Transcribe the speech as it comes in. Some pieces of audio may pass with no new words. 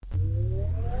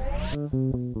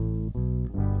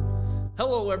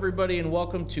Hello, everybody, and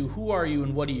welcome to Who Are You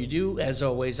and What Do You Do? As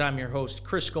always, I'm your host,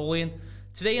 Chris Golian.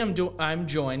 Today, I'm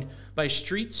joined by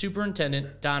Street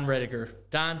Superintendent Don Rediger.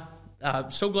 Don,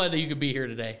 so glad that you could be here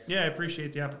today. Yeah, I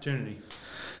appreciate the opportunity.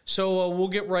 So we'll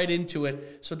get right into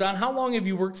it. So, Don, how long have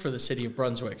you worked for the city of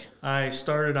Brunswick? I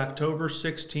started October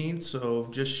 16th, so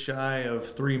just shy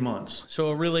of 3 months. So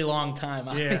a really long time,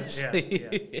 obviously.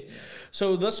 Yeah.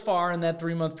 So thus far in that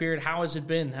 3-month period, how has it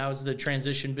been? How has the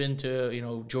transition been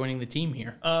to, joining the team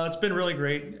here? It's been really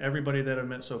great. Everybody that I've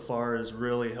met so far is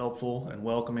really helpful and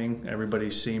welcoming. Everybody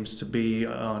seems to be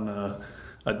on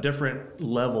a different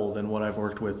level than what I've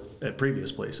worked with at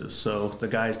previous places. So the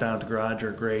guys down at the garage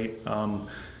are great.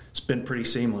 It's been pretty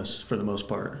seamless for the most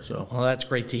part. So, well, that's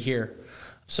great to hear.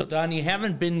 So, Don, you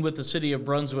haven't been with the city of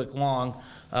Brunswick long.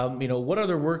 What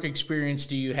other work experience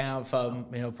do you have,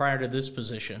 prior to this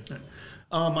position?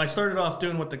 I started off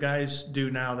doing what the guys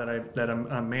do now that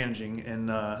I'm managing,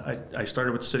 and I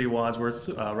started with the city of Wadsworth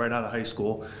right out of high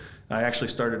school. I actually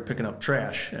started picking up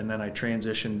trash, and then I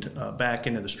transitioned back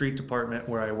into the street department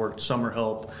where I worked summer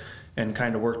help and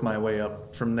kind of worked my way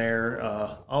up from there,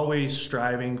 always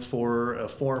striving for a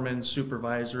foreman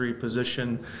supervisory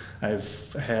position.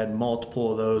 I've had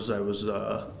multiple of those.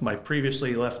 I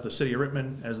previously left the city of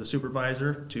Rittman as the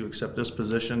supervisor to accept this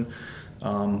position.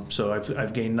 So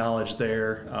I've gained knowledge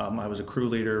there. I was a crew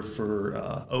leader for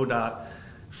ODOT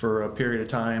for a period of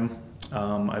time.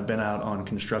 I've been out on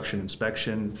construction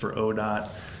inspection for ODOT.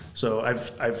 So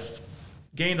I've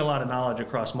gained a lot of knowledge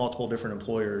across multiple different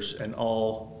employers and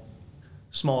all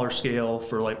smaller scale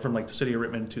from the city of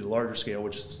Rittman to the larger scale,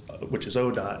 which is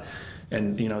ODOT,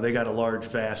 and they got a large,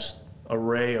 vast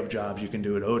array of jobs you can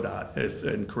do at ODOT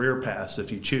and career paths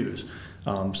if you choose.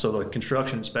 So the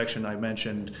construction inspection I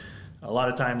mentioned, a lot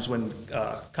of times when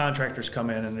contractors come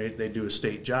in and they do a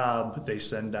state job, they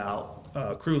send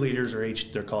out crew leaders, or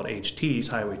they're called HTs,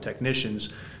 highway technicians,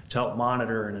 to help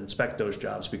monitor and inspect those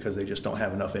jobs because they just don't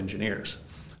have enough engineers.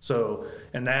 So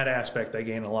in that aspect, I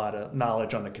gain a lot of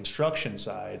knowledge on the construction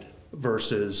side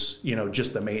versus,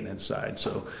 just the maintenance side.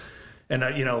 So, and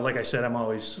like I said, I'm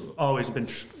always been,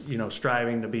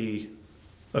 striving to be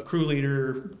a crew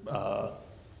leader,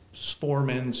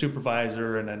 foreman,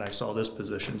 supervisor, and then I saw this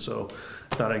position. So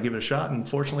I thought I'd give it a shot, and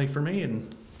fortunately for me,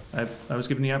 and I was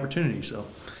given the opportunity, so.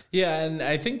 Yeah, and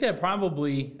I think that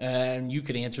probably, and you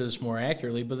could answer this more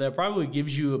accurately, but that probably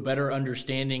gives you a better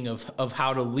understanding of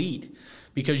how to lead,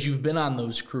 because you've been on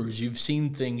those crews, you've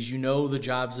seen things, you know the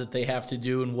jobs that they have to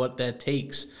do and what that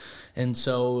takes. And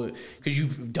so, because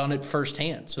you've done it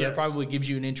firsthand, so yes. That probably gives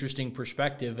you an interesting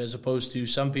perspective as opposed to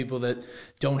some people that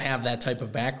don't have that type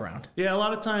of background. Yeah, a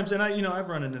lot of times, and I've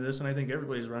run into this, and I think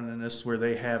everybody's run into this, where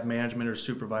they have management or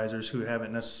supervisors who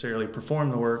haven't necessarily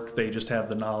performed the work. They just have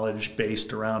the knowledge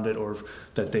based around it, or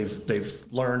that they've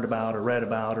learned about or read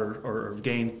about or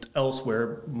gained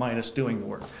elsewhere, minus doing the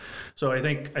work. So I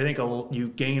think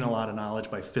you gain a lot of knowledge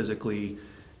by physically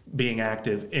being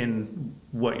active in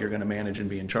what you're going to manage and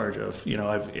be in charge of.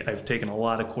 I've taken a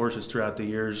lot of courses throughout the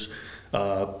years,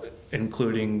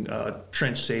 including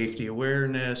trench safety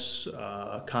awareness,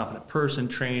 confident person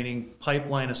training,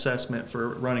 pipeline assessment for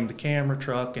running the camera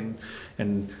truck,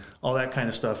 and all that kind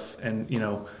of stuff. And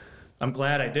I'm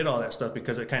glad I did all that stuff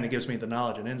because it kind of gives me the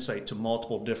knowledge and insight to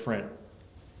multiple different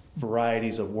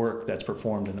varieties of work that's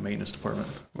performed in the maintenance department.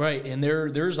 Right, and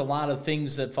there's a lot of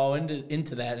things that fall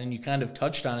into that, and you kind of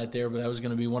touched on it there, but that was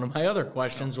going to be one of my other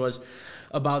questions, was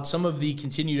about some of the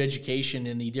continued education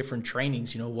and the different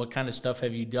trainings. What kind of stuff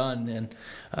have you done? And,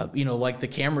 like the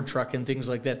camera truck and things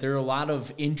like that. There are a lot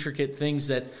of intricate things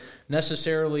that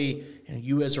necessarily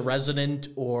you as a resident,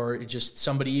 or just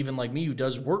somebody even like me who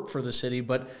does work for the city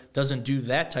but doesn't do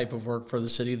that type of work for the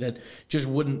city, that just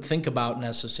wouldn't think about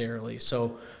necessarily.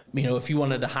 So, if you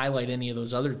wanted to highlight any of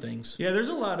those other things. Yeah, there's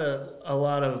a lot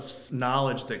of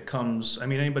knowledge that comes. I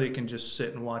mean, anybody can just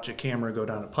sit and watch a camera go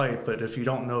down a pipe, but if you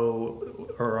don't know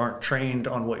or aren't trained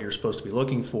on what you're supposed to be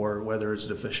looking for, whether it's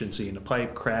deficiency in the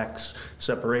pipe, cracks,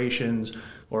 separations,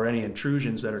 or any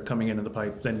intrusions that are coming into the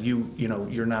pipe, then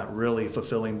you're not really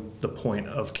fulfilling the point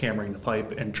of cameraing the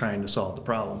pipe and trying to solve the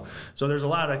problem. So there's a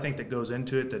lot, I think, that goes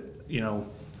into it that,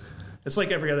 it's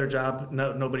like every other job.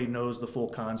 Nobody knows the full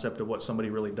concept of what somebody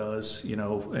really does,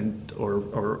 and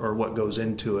or what goes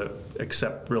into it,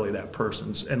 except really that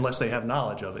person's, unless they have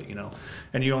knowledge of it,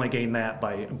 And you only gain that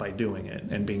by doing it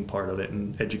and being part of it,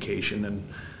 and education and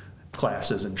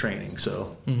classes and training.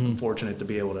 So I'm fortunate to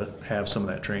be able to have some of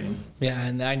that training. Yeah,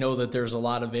 and I know that there's a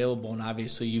lot available, and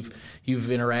obviously you've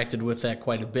interacted with that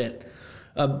quite a bit.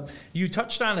 You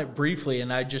touched on it briefly,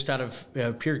 and I just out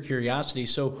of pure curiosity.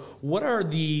 So, what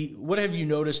have you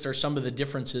noticed are some of the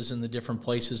differences in the different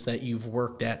places that you've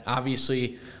worked at?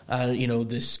 Obviously,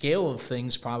 the scale of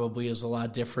things probably is a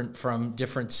lot different from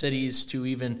different cities to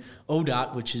even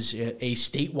ODOT, which is a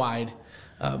statewide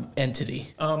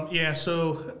entity.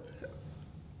 So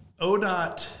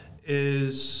ODOT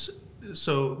is.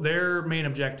 So their main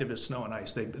objective is snow and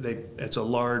ice. It's a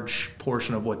large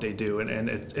portion of what they do, and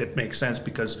it makes sense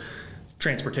because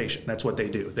transportation, that's what they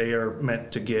do. They are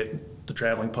meant to get the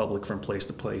traveling public from place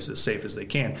to place as safe as they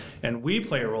can. And we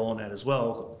play a role in that as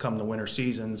well come the winter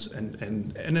seasons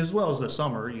and as well as the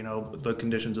summer, the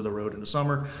conditions of the road in the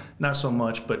summer, not so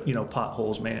much, but,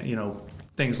 potholes,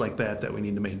 things like that we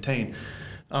need to maintain.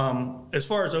 As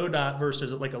far as ODOT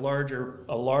versus like a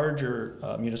larger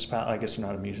municipality, I guess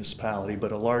not a municipality,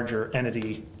 but a larger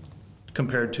entity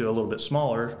compared to a little bit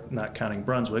smaller, not counting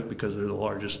Brunswick because they're the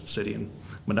largest city in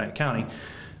Medina County.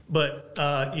 But,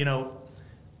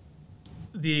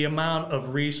 the amount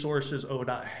of resources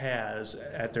ODOT has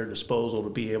at their disposal to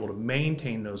be able to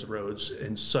maintain those roads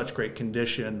in such great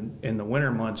condition in the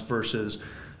winter months versus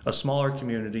a smaller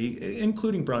community,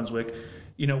 including Brunswick,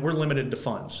 we're limited to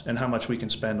funds and how much we can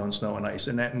spend on snow and ice.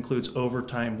 And that includes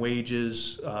overtime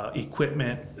wages,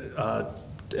 equipment,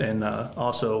 and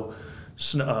also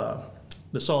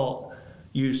the salt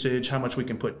usage, how much we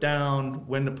can put down,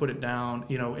 when to put it down,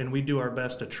 and we do our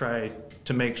best to try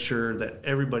to make sure that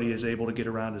everybody is able to get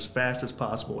around as fast as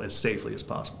possible, as safely as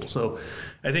possible. So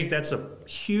I think that's a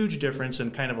huge difference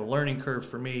and kind of a learning curve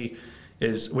for me,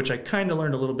 which I kind of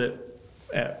learned a little bit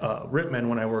at Rittman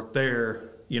when I worked there,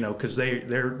 because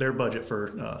their budget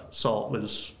for salt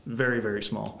was very, very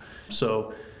small.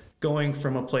 So going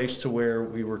from a place to where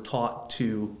we were taught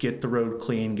to get the road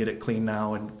clean, get it clean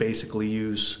now, and basically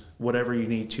use whatever you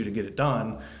need to get it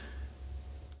done,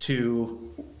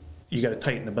 to you got to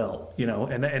tighten the belt,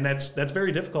 and that's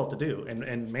very difficult to do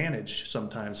and manage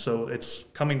sometimes. So it's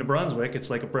coming to Brunswick, it's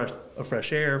like a breath of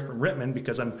fresh air from Rittman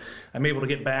because I'm able to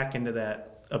get back into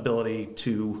that ability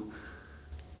to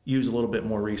use a little bit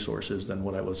more resources than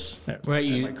what I was at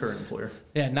my current employer.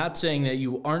 Yeah, not saying that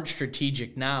you aren't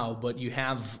strategic now, but you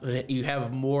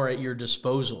have more at your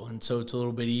disposal, and so it's a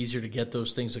little bit easier to get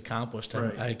those things accomplished.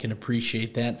 Right. I can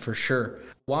appreciate that for sure.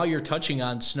 While you're touching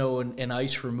on snow and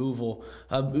ice removal,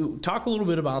 talk a little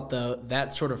bit about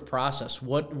that sort of process.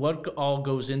 What all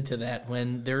goes into that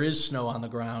when there is snow on the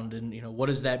ground, and what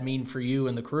does that mean for you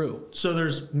and the crew? So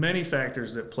there's many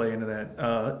factors that play into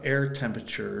that. Air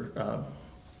temperature,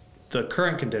 the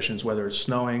current conditions, whether it's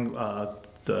snowing,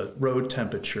 the road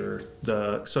temperature,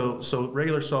 so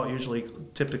regular salt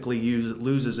typically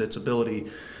loses its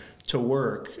ability to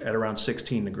work at around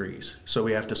 16 degrees. So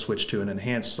we have to switch to an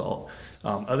enhanced salt.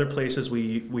 Other places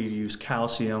we use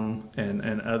calcium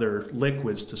and other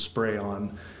liquids to spray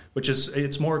on,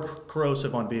 it's more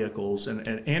corrosive on vehicles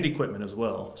and equipment as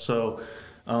well. So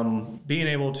being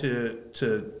able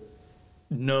to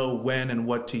know when and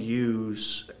what to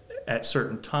use at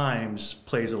certain times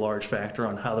plays a large factor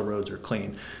on how the roads are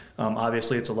clean.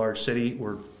 Obviously, it's a large city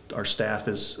where our staff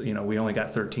is, we only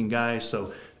got 13 guys,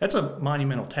 so that's a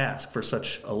monumental task for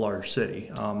such a large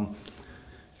city.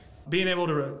 Being able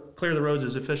to clear the roads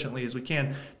as efficiently as we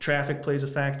can. Traffic plays a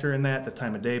factor in that. The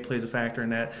time of day plays a factor in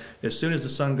that. As soon as the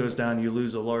sun goes down, you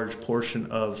lose a large portion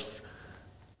of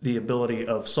the ability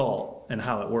of salt and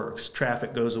how it works.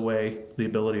 Traffic goes away, the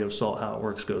ability of salt, how it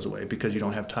works, goes away because you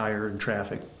don't have tire and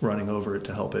traffic running over it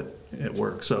to help it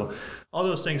work. So all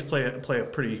those things play a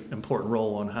pretty important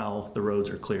role on how the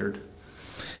roads are cleared.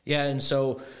 Yeah, and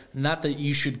so not that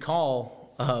you should call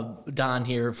Don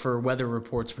here for weather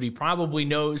reports, but he probably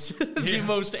knows the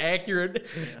most accurate,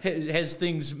 has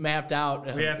things mapped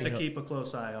out. We have to keep a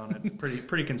close eye on it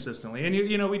pretty consistently.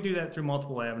 And, we do that through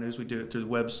multiple avenues. We do it through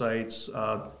websites,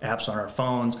 apps on our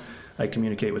phones. I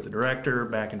communicate with the director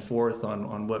back and forth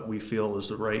on what we feel is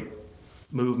the right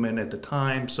movement at the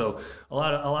time. So a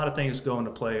lot of things go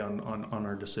into play on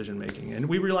our decision making, and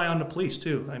we rely on the police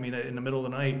too. I mean, in the middle of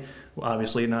the night,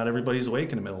 obviously not everybody's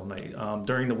awake in the middle of the night.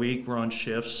 During the week, we're on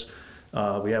shifts.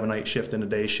 We have a night shift and a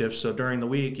day shift. So during the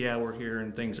week, we're here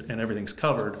and everything's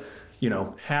covered.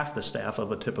 Half the staff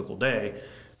of a typical day.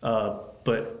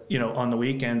 But on the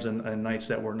weekends and nights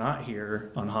that we're not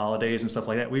here, on holidays and stuff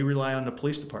like that, we rely on the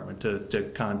police department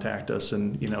to contact us.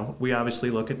 And, we obviously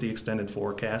look at the extended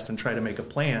forecast and try to make a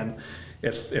plan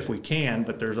if we can,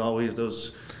 but there's always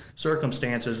those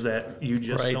circumstances that you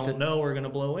just don't know are going to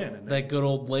blow in. And that good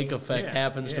old lake effect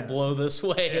happens to blow this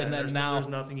way, and then there's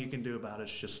nothing you can do about it.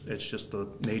 It's just the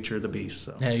nature of the beast.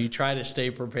 So you try to stay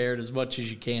prepared as much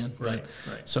as you can. Right.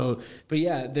 So, but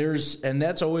yeah, and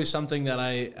that's always something that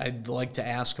I'd like to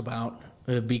ask about.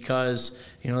 Because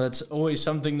that's always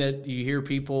something that you hear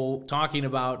people talking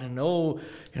about, and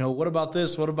what about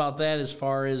this, what about that, as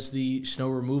far as the snow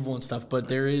removal and stuff. But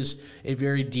there is a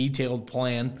very detailed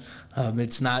plan.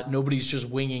 It's not nobody's just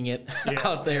winging it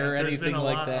out there or anything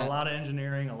like that. A lot of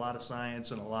engineering, a lot of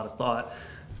science, and a lot of thought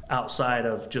outside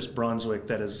of just Brunswick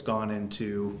that has gone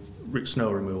into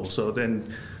snow removal. So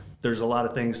then there's a lot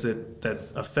of things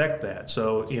that affect that.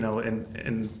 So,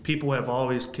 and people have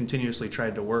always continuously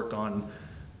tried to work on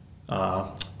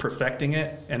perfecting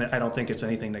it, and I don't think it's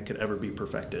anything that could ever be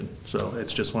perfected. So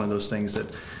it's just one of those things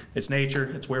that it's nature,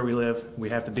 it's where we live, we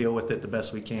have to deal with it the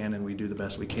best we can, and we do the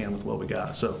best we can with what we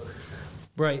got. So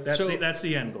that's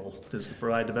the end goal, is to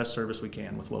provide the best service we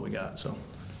can with what we got. So.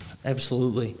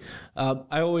 Absolutely.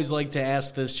 I always like to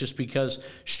ask this just because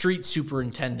street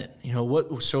superintendent,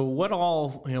 what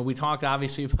all, we talked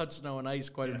obviously about snow and ice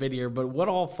quite a bit here, but what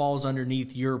all falls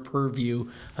underneath your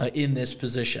purview in this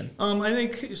position? I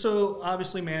think, so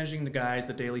obviously managing the guys,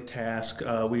 the daily task,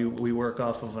 we work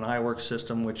off of an iWork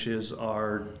system, which is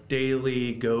our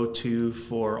daily go-to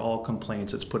for all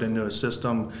complaints. It's put into a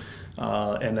system,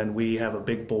 and then we have a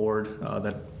big board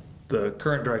that the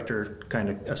current director kind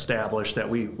of established that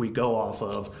we go off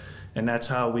of, and that's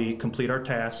how we complete our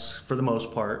tasks for the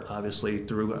most part. Obviously,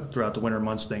 throughout the winter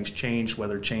months, things change.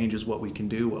 Weather changes what we can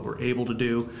do, what we're able to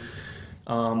do.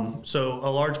 So a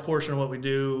large portion of what we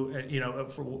do,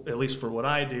 at least for what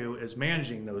I do, is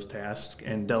managing those tasks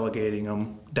and delegating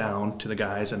them down to the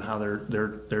guys and how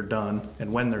they're done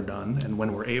and when they're done and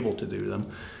when we're able to do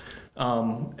them.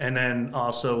 And then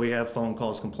also we have phone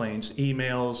calls, complaints,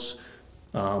 emails.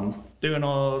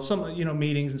 Doing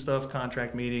meetings and stuff,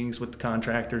 contract meetings with the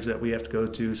contractors that we have to go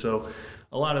to. So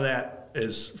a lot of that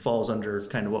falls under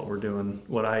kind of what we're doing,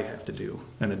 what I have to do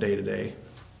in a day-to-day.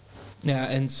 Yeah,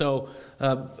 and so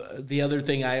the other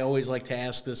thing I always like to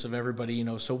ask this of everybody,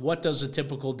 so what does a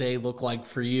typical day look like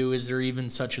for you? Is there even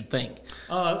such a thing?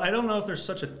 I don't know if there's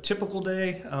such a typical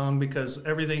day because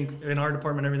everything in our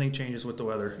department, everything changes with the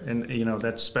weather. And,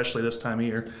 that's especially this time of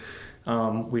year.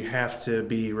 We have to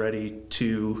be ready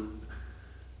to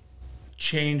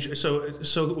change.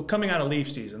 So coming out of leaf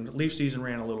season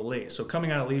ran a little late. So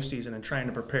coming out of leaf season and trying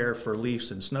to prepare for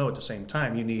leaves and snow at the same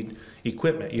time, you need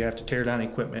equipment. You have to tear down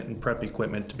equipment and prep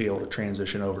equipment to be able to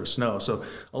transition over to snow. So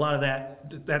a lot of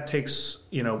that takes,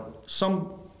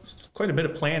 quite a bit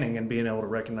of planning and being able to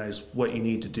recognize what you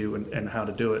need to do and how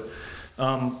to do it.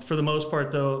 For the most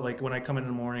part, though, like when I come in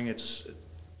the morning, it's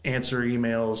answer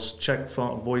emails, check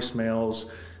phone, voicemails.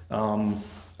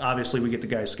 Obviously, we get the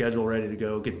guys' schedule ready to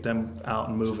go, get them out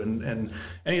and moving, and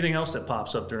anything else that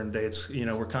pops up during the day. It's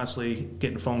we're constantly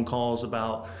getting phone calls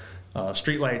about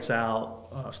street lights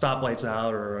out, stoplights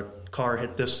out, or a car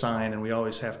hit this sign, and we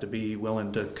always have to be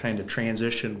willing to kind of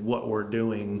transition what we're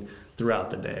doing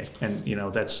throughout the day. And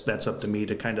that's up to me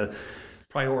to kind of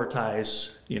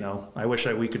prioritize. I wish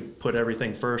we could put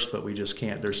everything first, but we just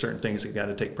can't. There's certain things that got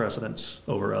to take precedence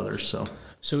over others.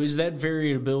 So is that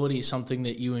variability something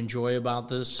that you enjoy about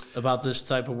this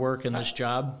type of work and this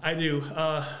job? I do.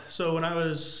 So when I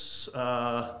was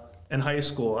in high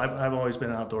school, I've always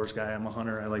been an outdoors guy. I'm a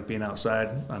hunter. I like being outside.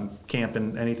 I'm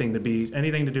camping. Anything to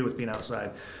do with being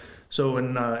outside. So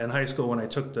in high school, when I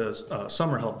took the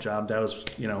summer help job, that was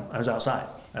I was outside.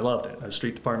 I loved it. I was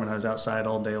street department. I was outside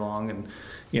all day long, and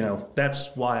that's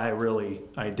why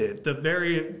I did the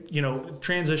very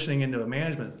transitioning into a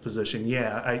management position.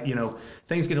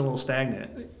 Things get a little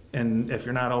stagnant, and if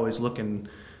you're not always looking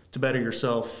to better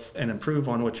yourself and improve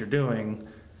on what you're doing,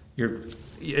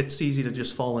 it's easy to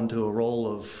just fall into a role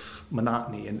of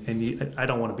monotony, and I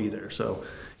don't want to be there. So,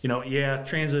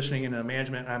 transitioning into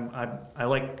management, I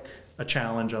like a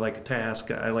challenge. I like a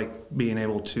task. I like being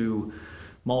able to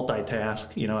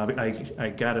multitask. I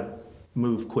got to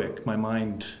move quick. My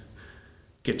mind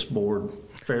gets bored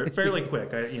fairly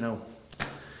quick.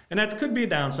 And that could be a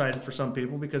downside for some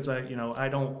people because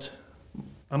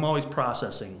I'm always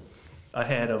processing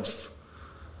ahead of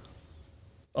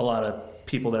a lot of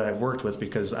people that I've worked with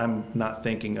because I'm not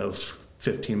thinking of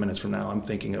 15 minutes from now. I'm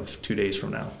thinking of 2 days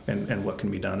from now and what can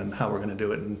be done and how we're going to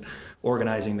do it and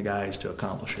organizing the guys to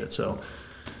accomplish it. So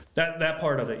that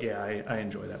part of it, I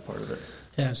enjoy that part of it.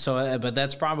 Yeah, so but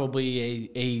that's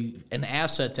probably an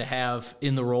asset to have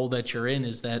in the role that you're in,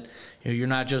 is that you're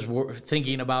not just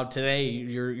thinking about today,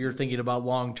 you're thinking about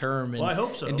long term, and I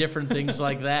hope so. And different things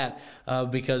like that,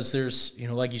 because there's,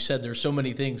 like you said, there's so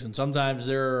many things, and sometimes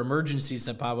there are emergencies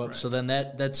that pop up. Right. So then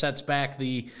that sets back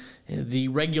the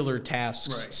regular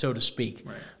tasks, right, so to speak.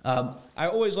 Right. I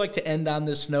always like to end on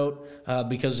this note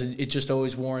because it just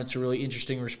always warrants a really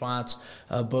interesting response.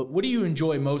 But what do you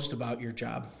enjoy most about your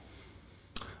job?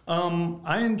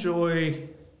 I enjoy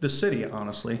the city,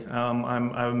 honestly.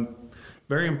 I'm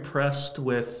very impressed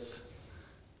with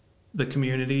the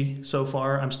community so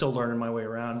far. I'm still learning my way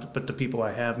around, but the people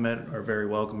I have met are very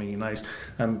welcoming and nice.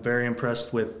 I'm very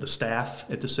impressed with the staff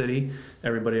at the city.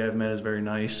 Everybody I've met is very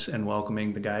nice and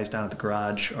welcoming. The guys down at the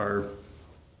garage are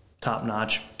top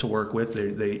notch to work with.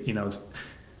 They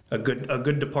a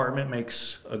good department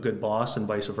makes a good boss, and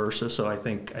vice versa. So I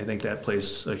think that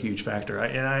plays a huge factor.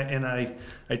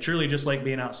 I truly just like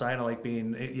being outside. I like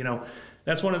being,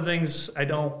 that's one of the things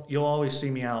you'll always see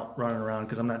me out running around,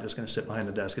 because I'm not just going to sit behind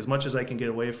the desk. As much as I can get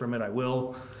away from it, I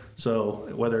will. So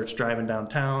whether it's driving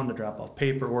downtown to drop off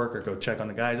paperwork or go check on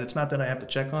the guys, it's not that I have to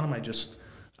check on them.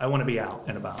 I want to be out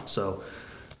and about. So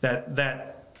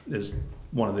that is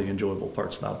one of the enjoyable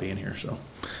parts about being here. So,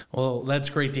 well, that's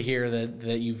great to hear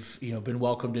that you've been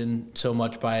welcomed in so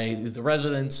much by the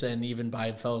residents and even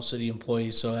by fellow city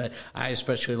employees. So I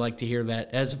especially like to hear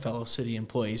that as a fellow city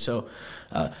employee. So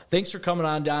thanks for coming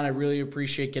on, Don. I really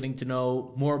appreciate getting to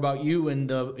know more about you and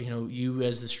you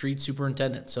as the street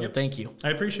superintendent. So Yep. Thank you. I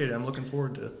appreciate it. I'm looking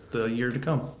forward to the year to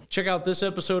come. Check out this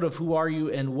episode of Who Are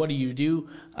You and What Do You Do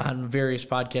on various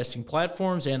podcasting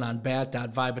platforms and on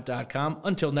bat.vibit.com.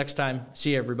 Until next time,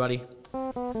 see you, everybody.